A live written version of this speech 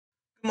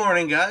Good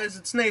morning, guys.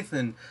 It's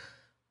Nathan.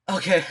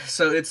 Okay,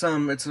 so it's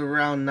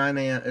around 9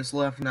 a.m. It's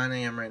left 9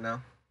 a.m. right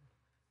now.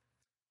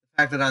 The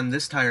fact that I'm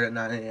this tired at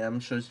 9 a.m.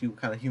 shows you what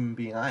kind of human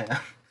being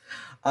I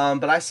am.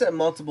 But I set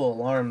multiple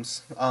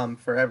alarms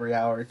for every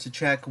hour to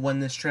check when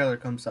this trailer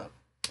comes up.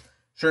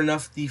 Sure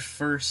enough, the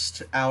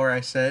first hour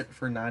I set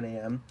for 9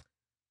 a.m.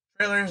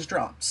 trailer has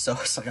dropped. So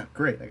it's like, oh,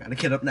 great, I gotta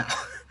get up now.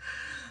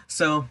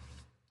 So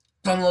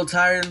I'm a little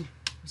tired.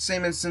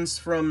 Same instance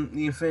from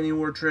the Infinity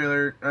War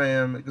trailer. I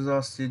am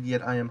exhausted,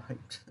 yet I am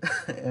hyped.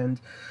 And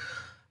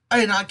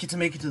I did not get to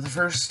make it to the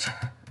first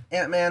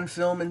Ant-Man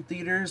film in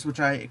theaters, which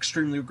I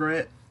extremely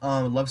regret. I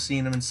love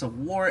seeing him in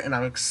Civil War, and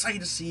I'm excited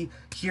to see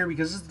here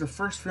because this is the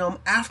first film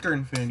after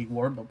Infinity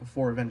War, but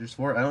before Avengers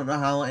 4. I don't know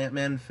how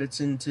Ant-Man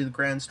fits into the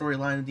grand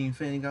storyline of the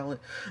Infinity Gauntlet,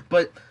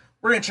 but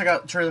we're going to check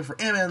out the trailer for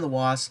Ant-Man and the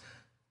Wasp.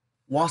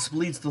 Wasp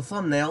leads the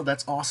thumbnail.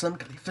 That's awesome.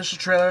 Got the official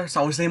trailer, so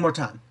I always need more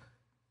time.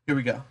 Here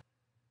we go.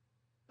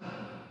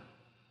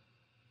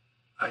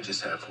 I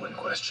just have one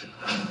question.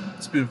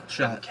 It's a beautiful When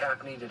shot.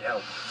 Cap needed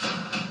help,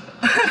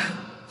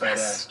 if I'd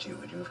asked you,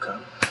 would you have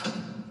come?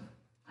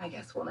 I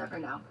guess we'll never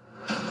know.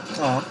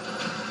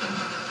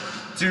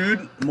 Aw.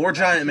 Dude, more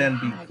Giant Man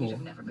would be You'd cool.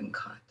 have never been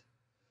caught.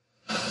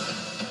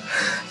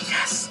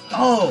 Yes!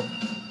 Oh!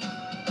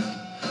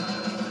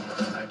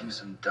 I do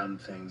some dumb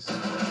things,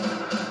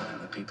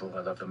 and the people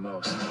I love the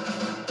most,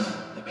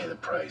 they pay the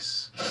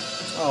price.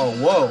 Oh,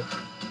 whoa.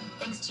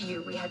 Thanks to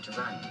you, we had to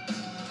run.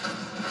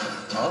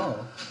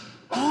 Oh.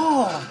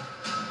 Oh!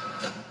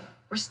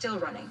 We're still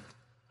running.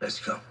 Let's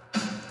go.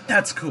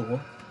 That's cool.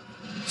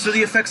 So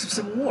the effects of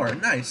Civil War,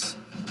 nice.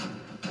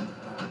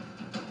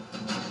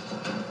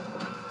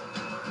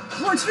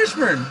 Lawrence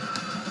Fishburne!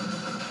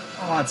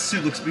 Oh, that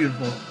suit looks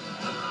beautiful.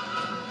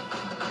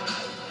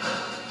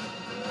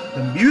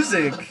 The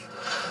music!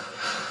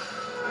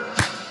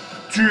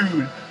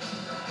 Dude!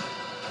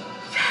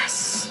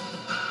 Yes!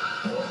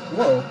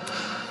 Whoa.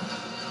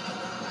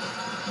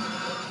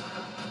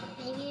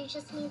 Maybe you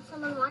just need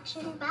someone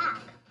watching your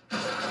back.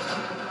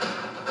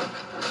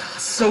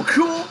 So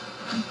cool!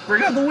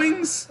 Bring out the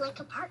wings! Like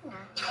a partner.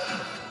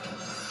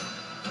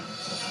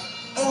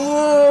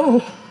 Oh!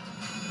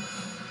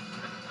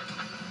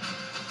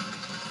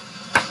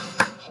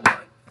 Hold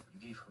on.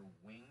 You gave her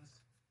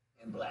wings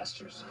and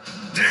blasters.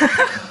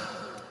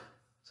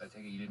 So I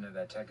take it you didn't have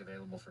that tech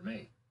available for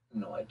me.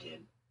 No, I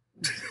did.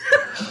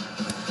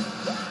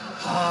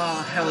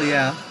 Ah, hell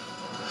yeah.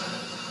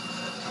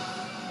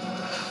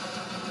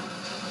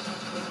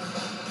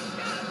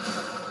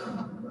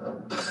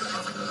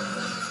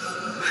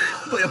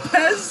 Wait, a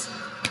Pez?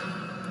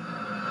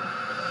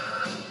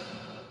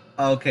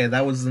 Okay,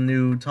 that was the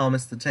new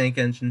Thomas the Tank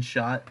Engine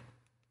shot.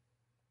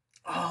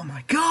 Oh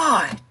my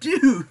god,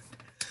 dude!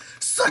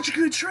 Such a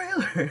good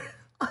trailer!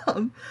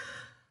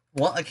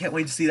 Well, I can't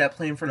wait to see that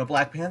play in front of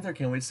Black Panther.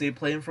 Can't wait to see it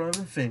play in front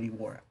of Infinity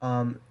War.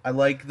 I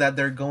like that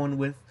they're going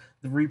with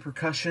the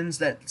repercussions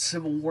that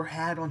Civil War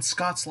had on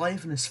Scott's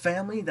life and his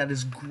family. That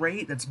is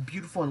great. That's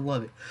beautiful. I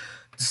love it.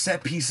 The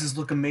set pieces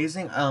look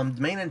amazing. The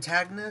main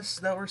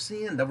antagonist that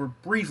we're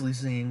briefly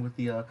seeing with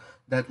the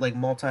that like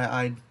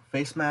multi-eyed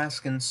face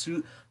mask and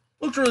suit,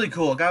 looked really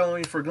cool. Got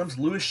only for a glimpse.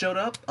 Lewis showed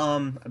up.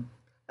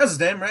 That's his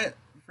name, right?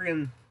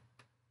 Freaking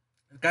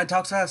guy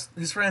talks fast.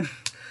 His friend.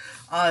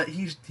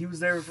 He was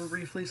there for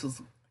briefly, so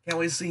can't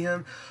wait to see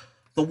him.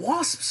 The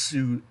Wasp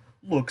suit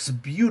looks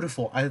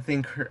beautiful. I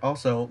think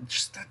also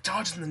just that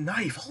dodging the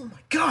knife. Oh my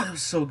god, it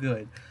was so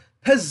good.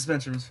 Pez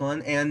dispenser was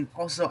fun, and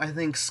also I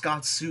think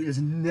Scott's suit has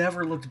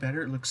never looked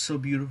better. It looks so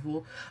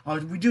beautiful.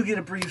 We do get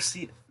a brief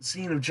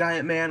scene of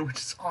Giant Man, which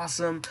is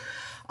awesome.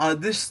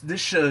 This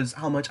shows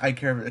how much I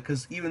care for it,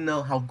 because even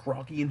though how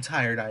groggy and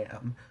tired I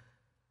am,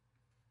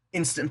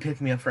 instant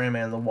pick me up for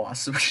Ant-Man and the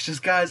Wasp, which is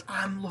just, guys,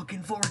 I'm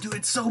looking forward to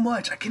it so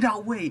much. I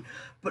cannot wait.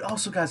 But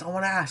also, guys, I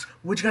want to ask,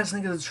 what do you guys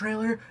think of the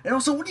trailer? And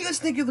also, what do you guys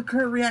think of the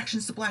current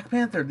reactions to Black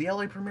Panther? The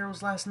LA premiere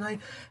was last night.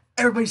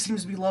 Everybody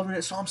seems to be loving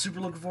it, so I'm super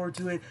looking forward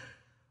to it.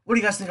 What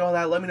do you guys think of all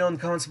that? Let me know in the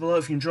comments below.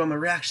 If you enjoyed my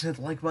reaction, hit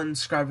the like button,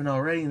 subscribe if not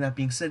already. And that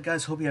being said,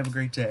 guys, hope you have a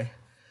great day.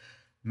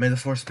 May the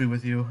Force be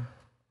with you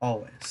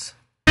always.